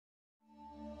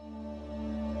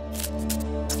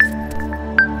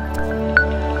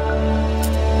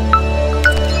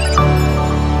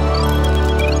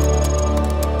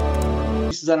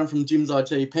This is Adam from JIMS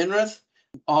IT Penrith.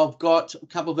 I've got a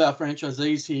couple of our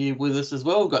franchisees here with us as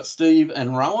well. We've got Steve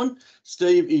and Rohan.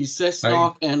 Steve is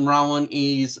Cessnock and Rohan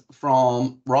is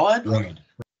from Ride. Right.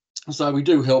 So we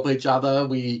do help each other.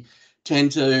 We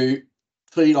tend to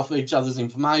feed off each other's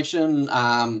information.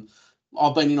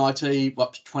 I've been in IT,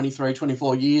 23,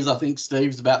 24 years. I think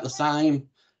Steve's about the same.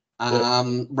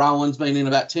 Rohan's been in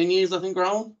about 10 years, I think,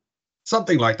 Rohan.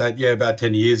 Something like that, yeah, about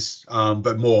 10 years,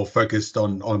 but more focused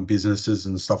on businesses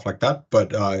and stuff like that.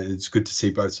 But it's good to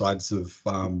see both sides of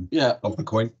the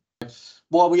coin.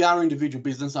 While we are individual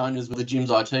business owners with the JIMS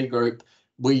IT group,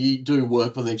 we do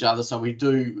work with each other, so we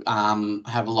do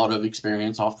have a lot of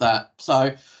experience off that.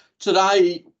 So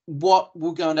today, what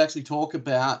we're going to actually talk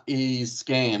about is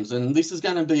scams, and this is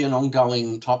going to be an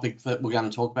ongoing topic that we're going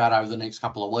to talk about over the next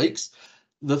couple of weeks.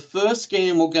 The first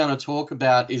scam we're going to talk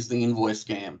about is the invoice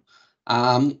scam.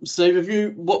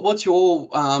 Steve, what's your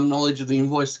knowledge of the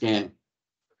invoice scam?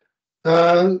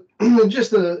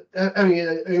 Just having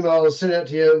an email sent out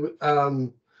to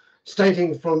you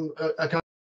stating from a company,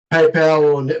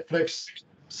 PayPal or Netflix,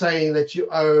 saying that you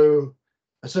owe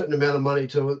a certain amount of money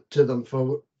to them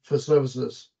for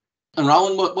services. And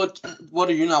Rohan, what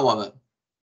do you know of it?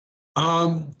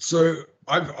 So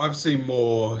I've seen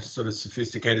more sort of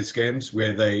sophisticated scams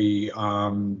where they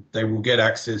will get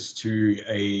access to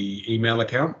a email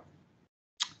account.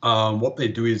 What they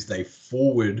do is they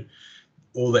forward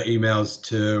all the emails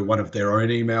to one of their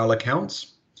own email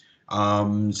accounts,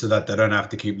 so that they don't have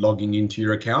to keep logging into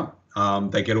your account.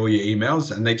 They get all your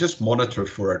emails and they just monitor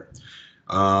for it.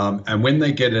 And when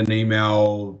they get an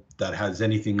email that has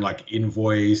anything like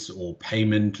invoice or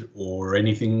payment or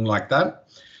anything like that,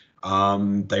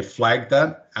 they flag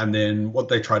that, and then what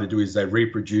they try to do is they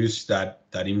reproduce that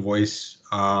invoice.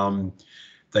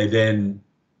 They then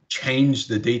change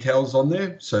the details on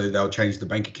there, so they'll change the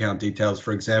bank account details,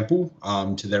 for example,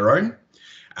 to their own,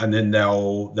 and then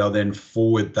they'll then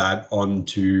forward that on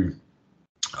to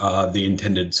the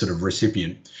intended sort of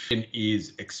recipient. And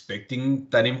is expecting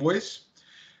that invoice.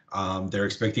 They're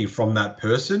expecting from that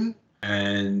person,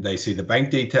 and they see the bank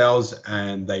details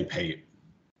and they pay it.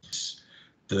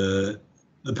 The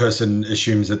person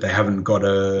assumes that they haven't got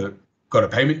a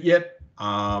payment yet,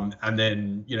 and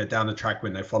then down the track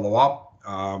when they follow up,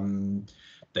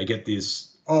 they get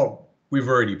this, oh, we've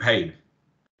already paid.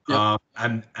 Yep.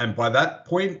 And by that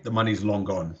point the money's long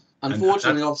gone.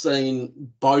 Unfortunately, I've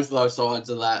seen both those sides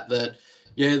of that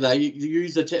they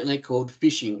use a technique called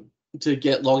phishing to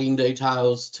get login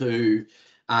details to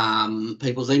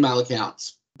people's email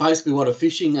accounts. Basically, what a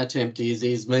phishing attempt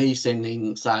is me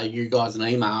sending, say, you guys an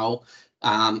email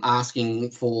asking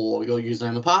for your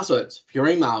username and passwords. If your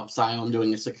email, say I'm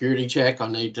doing a security check, I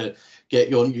need to get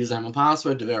your username and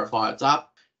password to verify it's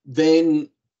up, then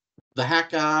the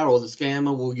hacker or the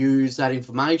scammer will use that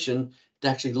information to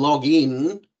actually log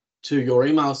in to your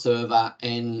email server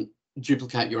and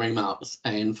duplicate your emails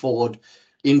and forward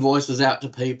invoices out to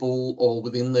people or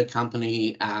within the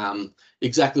company,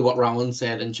 exactly what Rohan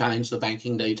said, and change the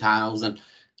banking details and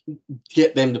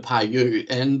get them to pay you.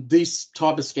 And this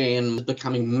type of scam is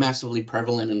becoming massively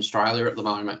prevalent in Australia at the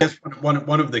moment. Yes,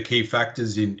 one of the key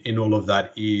factors in all of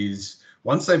that is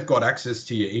once they've got access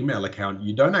to your email account,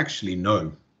 you don't actually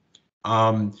know.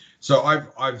 So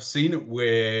I've seen it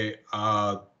where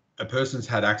a person's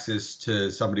had access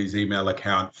to somebody's email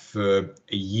account for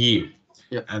a year.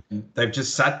 Yep. And they've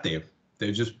just sat there.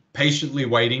 They're just patiently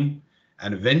waiting,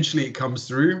 and eventually it comes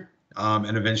through,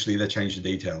 and eventually they change the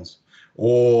details.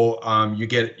 Or you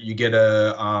get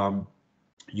an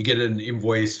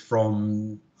invoice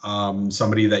from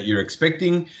somebody that you're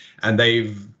expecting, and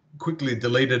they've quickly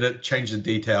deleted it, changed the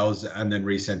details, and then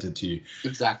resent it to you.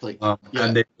 Exactly.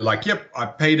 And they're like, "Yep, I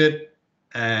paid it,"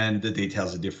 and the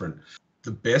details are different.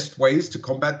 The best ways to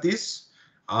combat this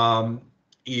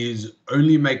is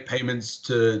only make payments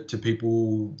to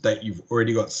people that you've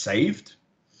already got saved.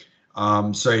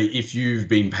 So if you've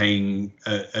been paying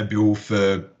a bill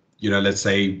for, let's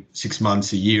say 6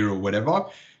 months, a year or whatever,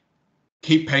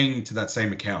 keep paying to that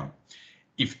same account.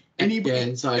 If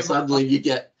anybody, so suddenly you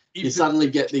get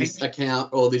this account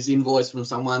or this invoice from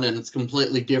someone and it's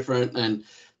completely different and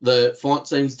the font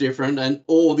seems different,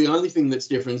 or the only thing that's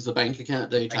different is the bank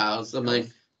account details. I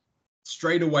mean,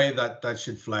 straight away that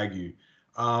should flag you.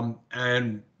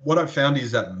 And what I've found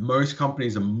is that most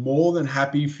companies are more than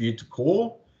happy for you to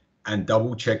call and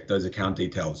double check those account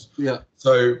details. Yeah.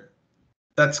 So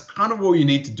that's kind of all you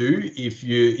need to do if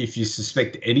you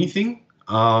suspect anything,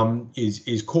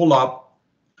 is call up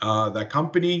that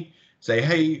company say,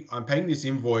 hey, I'm paying this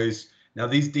invoice. Now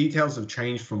these details have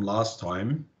changed from last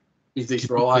time. Is this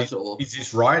right? Or is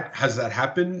this right? Has that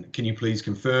happened? Can you please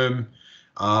confirm?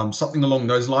 Something along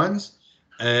those lines,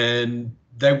 and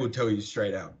they will tell you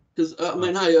straight out. Because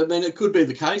hey, it could be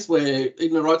the case where,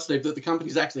 in the right, Steve, that the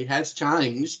company's actually has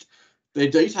changed their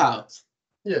details.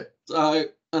 Yeah. So,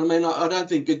 I don't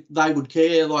think they would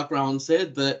care, like Rohan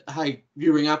said, that, hey,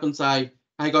 you ring up and say,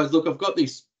 hey guys, look, I've got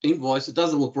this invoice, it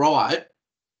doesn't look right.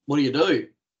 What do you do?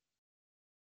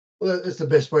 Well, that's the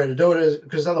best way to do it, is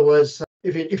because otherwise,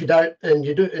 if you don't and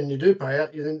you do pay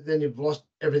out, then you've lost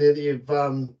everything that you've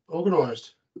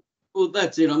organised. Well,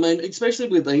 that's it. Especially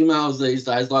with emails these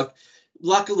days, like,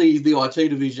 luckily the IT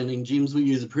division in JIMS, we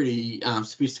use a pretty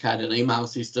sophisticated email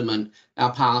system, and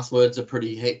our passwords are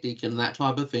pretty hectic and that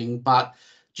type of thing. But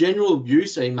general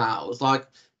use emails, like,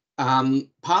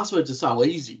 passwords are so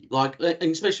easy, like,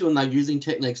 and especially when they're using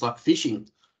techniques like phishing.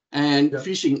 And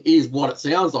phishing is what it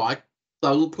sounds like.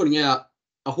 They're putting out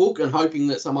a hook and hoping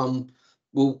that someone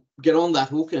will get on that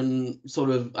hook and sort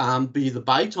of be the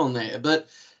bait on there. But,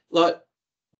 like,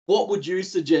 what would you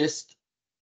suggest,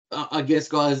 I guess,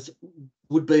 guys,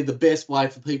 would be the best way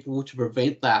for people to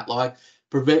prevent that, like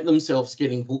prevent themselves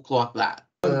getting hooked like that?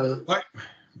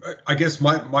 I guess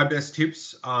my best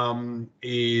tips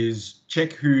is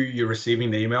check who you're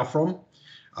receiving the email from.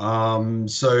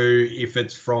 So if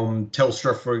it's from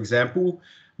Telstra, for example,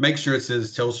 make sure it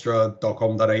says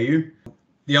telstra.com.au.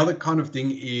 The other kind of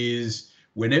thing is,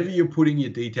 whenever you're putting your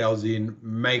details in,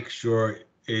 make sure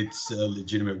it's a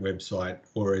legitimate website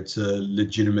or it's a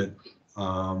legitimate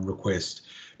request.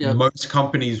 Yep. Most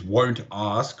companies won't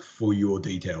ask for your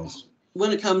details.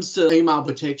 When it comes to email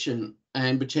protection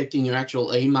and protecting your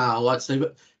actual email, like,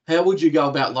 so how would you go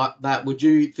about like that? Would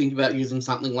you think about using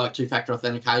something like two-factor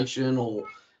authentication or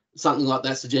something like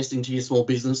that, suggesting to your small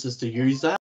businesses to use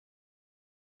that?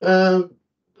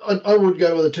 I would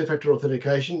go with a two-factor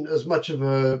authentication, as much of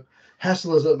a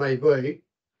hassle as it may be.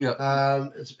 Yeah.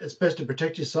 It's best to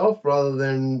protect yourself rather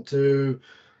than to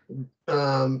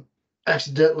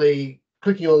accidentally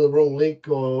clicking on the wrong link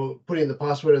or putting the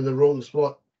password in the wrong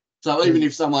spot. So even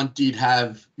if someone did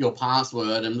have your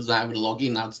password and was able to log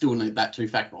in, they'd still need that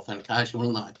two-factor authentication,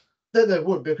 wouldn't they? They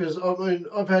would, because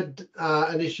I've had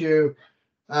an issue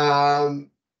on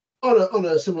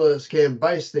a similar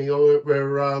scam-based thing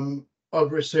where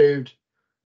I've received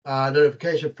a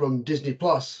notification from Disney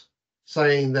Plus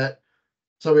saying that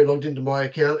somebody logged into my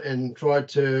account and tried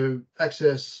to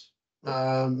access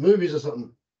movies or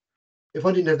something. If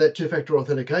I didn't have that two-factor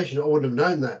authentication, I wouldn't have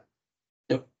known that.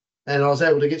 Yep. And I was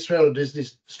able to get straight on Disney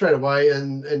straight away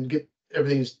and get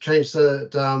everything changed so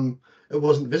that it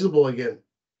wasn't visible again.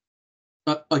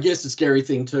 I guess the scary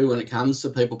thing too, when it comes to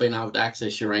people being able to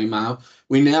access your email,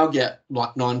 we now get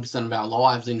like 9% of our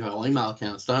lives into our email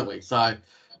accounts, don't we? So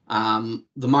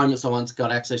the moment someone's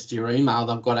got access to your email,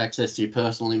 they've got access to your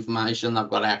personal information, they've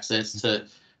got access to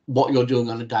what you're doing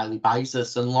on a daily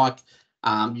basis. And like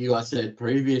you guys said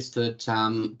previous, that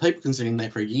people can sit in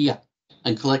there for a year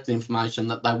and collect the information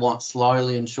that they want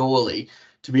slowly and surely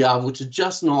to be able to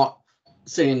just not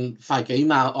send fake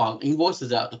email or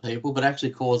invoices out to people, but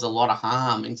actually cause a lot of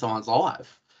harm in someone's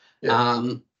life. Yeah.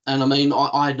 And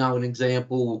I know an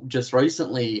example just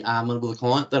recently with a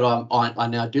client that I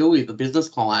now deal with, a business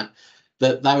client,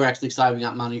 that they were actually saving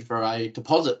up money for a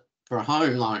deposit for a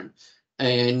home loan.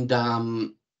 And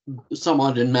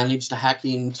someone had managed to hack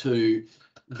into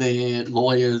their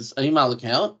lawyer's email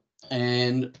account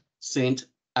and sent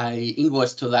a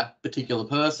invoice to that particular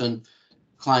person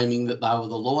claiming that they were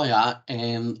the lawyer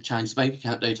and changed bank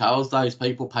account details. Those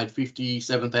people paid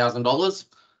 $57,000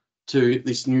 to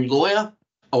this new lawyer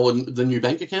or the new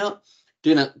bank account,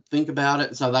 didn't think about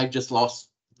it, so they just lost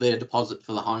their deposit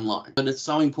for the home loan. But it's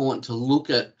so important to look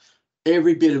at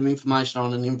every bit of information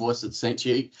on an invoice that's sent to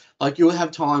you. Like, you'll have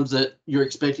times that you're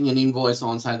expecting an invoice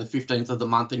on, say, the 15th of the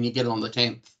month and you get it on the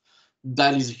 10th.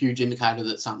 That is a huge indicator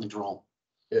that something's wrong.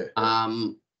 Yeah.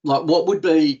 Like, what would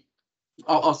be,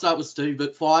 I'll start with Steve,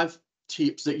 but 5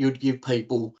 tips that you'd give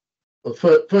people? Well,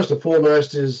 first and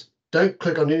foremost is don't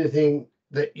click on anything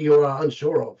that you are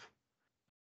unsure of.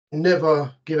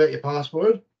 Never give out your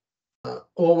password.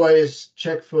 Always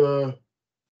check for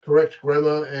correct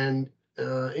grammar and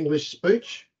English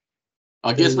speech.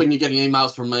 I guess when you're getting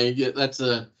emails from me, that's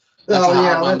a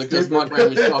hard one, because my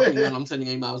grammar's shocking when I'm sending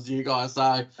emails to you guys.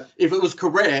 So if it was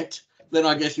correct, then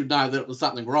I guess you'd know that it was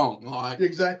something wrong. Like,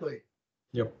 exactly.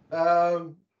 Yep.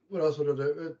 What else would I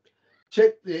do?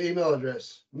 Check the email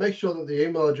address. Make sure that the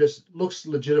email address looks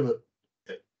legitimate.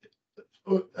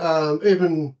 I've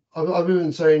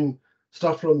even seen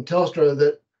stuff from Telstra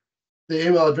that the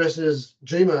email address is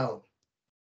Gmail.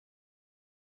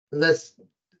 and that's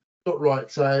not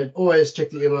right. So always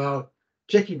check the email,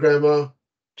 check your grammar,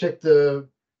 check the.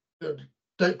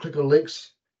 Don't click on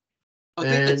links. I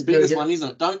think that's the biggest one, isn't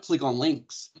it? Don't click on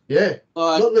links. Yeah,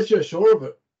 not unless you're sure of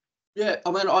it. Yeah,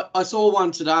 I mean, I saw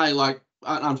one today. Like,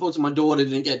 unfortunately, my daughter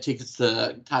didn't get tickets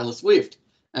to Taylor Swift,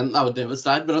 and they were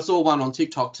devastated. But I saw one on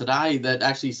TikTok today that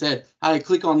actually said, "Hey,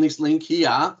 click on this link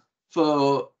here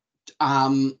for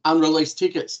unreleased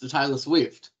tickets to Taylor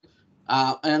Swift."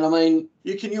 And I mean,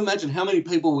 can you imagine how many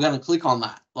people were going to click on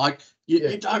that? Like,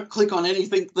 you don't click on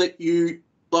anything that you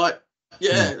like.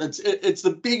 Yeah, it's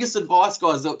the biggest advice,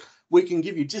 guys, that we can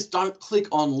give you. Just don't click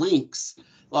on links.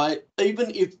 Like,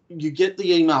 even if you get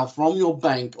the email from your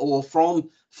bank or from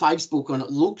Facebook and it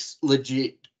looks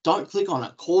legit, don't click on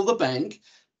it. Call the bank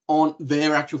on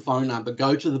their actual phone number.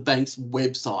 Go to the bank's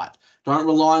website. Don't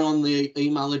rely on the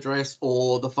email address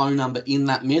or the phone number in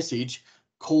that message.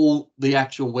 Call the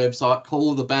actual website.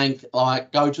 Call the bank.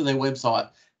 Like, go to their website.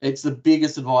 It's the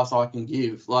biggest advice I can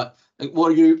give. Like,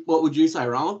 what would you say,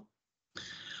 Rohan?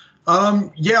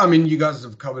 Yeah, I mean, you guys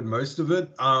have covered most of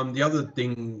it. The other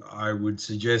thing I would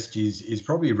suggest is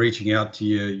probably reaching out to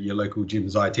your local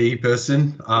JIMS IT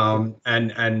person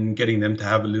and getting them to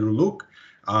have a little look.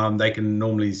 They can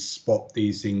normally spot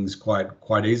these things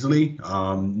quite easily.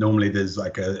 Normally, there's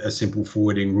like a simple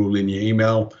forwarding rule in your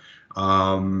email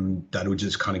that'll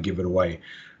just kind of give it away.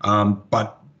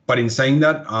 But in saying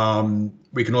that,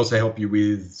 we can also help you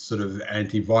with sort of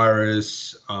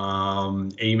antivirus,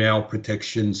 email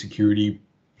protection, security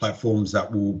platforms that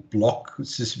will block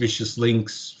suspicious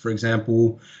links, for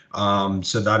example.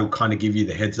 So that'll kind of give you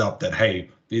the heads up that, hey,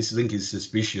 this link is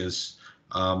suspicious.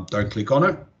 Don't click on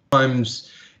it. Sometimes,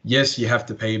 yes, you have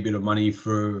to pay a bit of money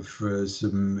for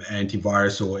some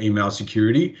antivirus or email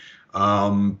security.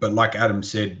 But like Adam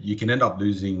said, you can end up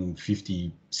losing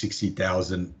 50,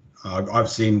 60,000. I've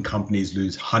seen companies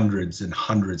lose hundreds and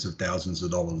hundreds of thousands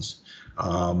of dollars.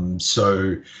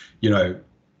 So, you know,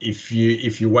 if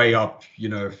you weigh up, you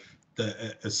know,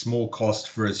 a small cost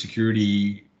for a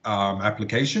security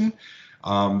application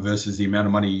versus the amount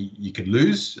of money you could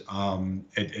lose,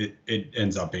 it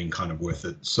ends up being kind of worth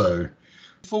it. So,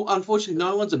 unfortunately,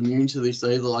 no one's immune to this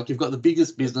either. Like, you've got the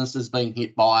biggest businesses being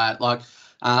hit by it. Like,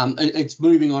 it's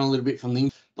moving on a little bit from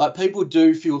the. Like, people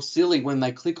do feel silly when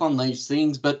they click on these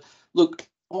things, but look,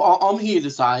 I'm here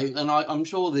to say, and I'm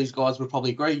sure these guys would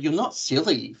probably agree, you're not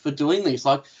silly for doing this.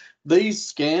 Like,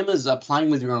 these scammers are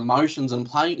playing with your emotions and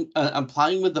playing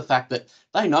with the fact that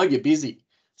they know you're busy.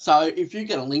 So if you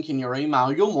get a link in your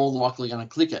email, you're more than likely going to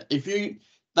click it. If you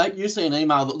see an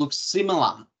email that looks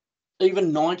similar,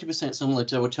 even 90% similar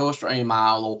to a Telstra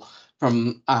email or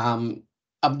from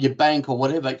your bank or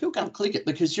whatever, you're going to click it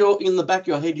because you're in the back of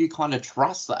your head, you kind of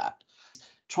trust that.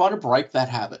 Try to break that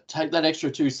habit. Take that extra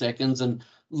 2 seconds and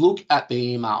look at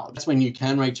the email. That's when you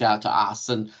can reach out to us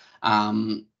and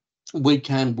we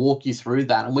can walk you through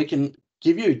that and we can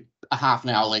give you a half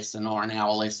an hour lesson or an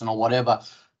hour lesson or whatever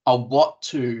of what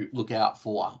to look out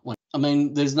for. I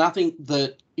mean, there's nothing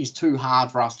that is too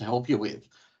hard for us to help you with.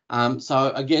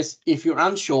 So I guess if you're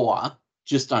unsure,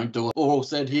 just don't do it. All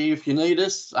said here, if you need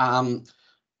us,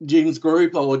 JIMS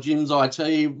Group or JIMS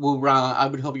IT will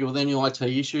able to help you with any IT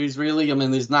issues, really. I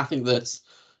mean, there's nothing that's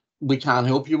we can't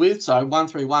help you with. So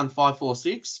 131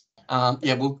 546.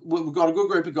 Yeah, we've got a good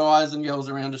group of guys and girls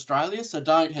around Australia, so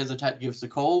don't hesitate to give us a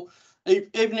call.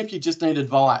 Even if you just need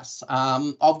advice.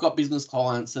 I've got business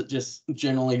clients that just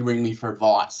generally ring me for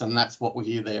advice, and that's what we're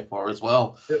here there for as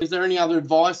well. Yep. Is there any other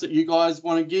advice that you guys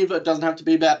want to give? It doesn't have to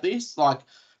be about this, like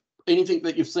anything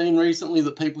that you've seen recently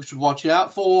that people should watch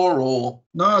out for, or?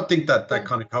 No, I think that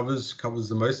kind of covers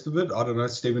the most of it. I don't know,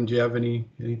 Stephen, do you have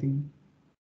anything?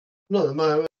 Not at the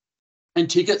moment. And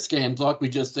ticket scams, like we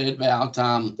just said about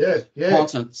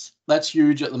contents, that's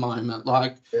huge at the moment.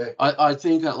 Like, I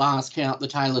think at last count, the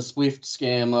Taylor Swift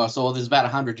scam I saw, there's about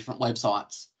 100 different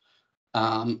websites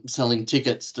selling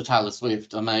tickets to Taylor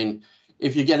Swift. I mean,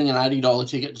 if you're getting an $80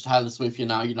 ticket to Taylor Swift, you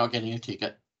know you're not getting a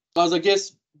ticket. Guys, I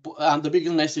guess the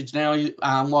biggest message now,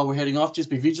 while we're heading off, just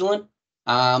be vigilant.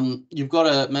 You've got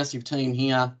a massive team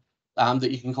here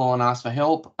that you can call and ask for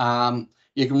help.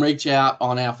 You can reach out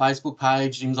on our Facebook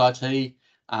page, JIMS IT.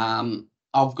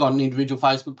 I've got an individual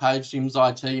Facebook page, JIMS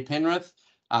IT Penrith.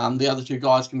 The other two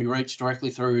guys can be reached directly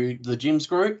through the JIMS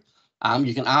group.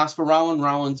 You can ask for Rohan.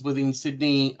 Rohan's within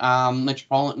Sydney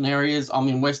metropolitan areas. I'm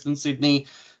in Western Sydney.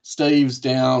 Steve's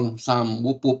down some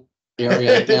whoop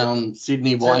area down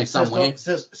Sydney way somewhere.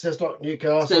 Cessnock,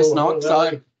 Newcastle. Cessnock.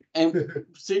 So, and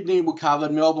Sydney were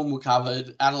covered, Melbourne were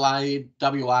covered, Adelaide,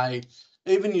 WA.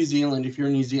 even New Zealand, if you're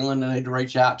in New Zealand and need to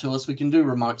reach out to us, we can do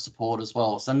remote support as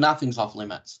well. So nothing's off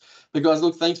limits. But guys,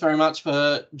 look, thanks very much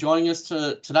for joining us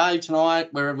today,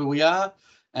 tonight, wherever we are.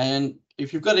 And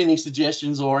if you've got any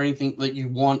suggestions or anything that you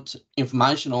want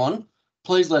information on,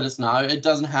 please let us know. It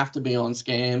doesn't have to be on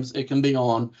scams. It can be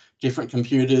on different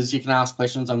computers. You can ask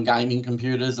questions on gaming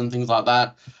computers and things like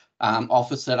that.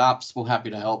 Office setups, we're happy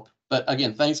to help. But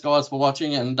again, thanks guys for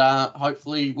watching, and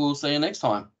hopefully we'll see you next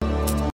time.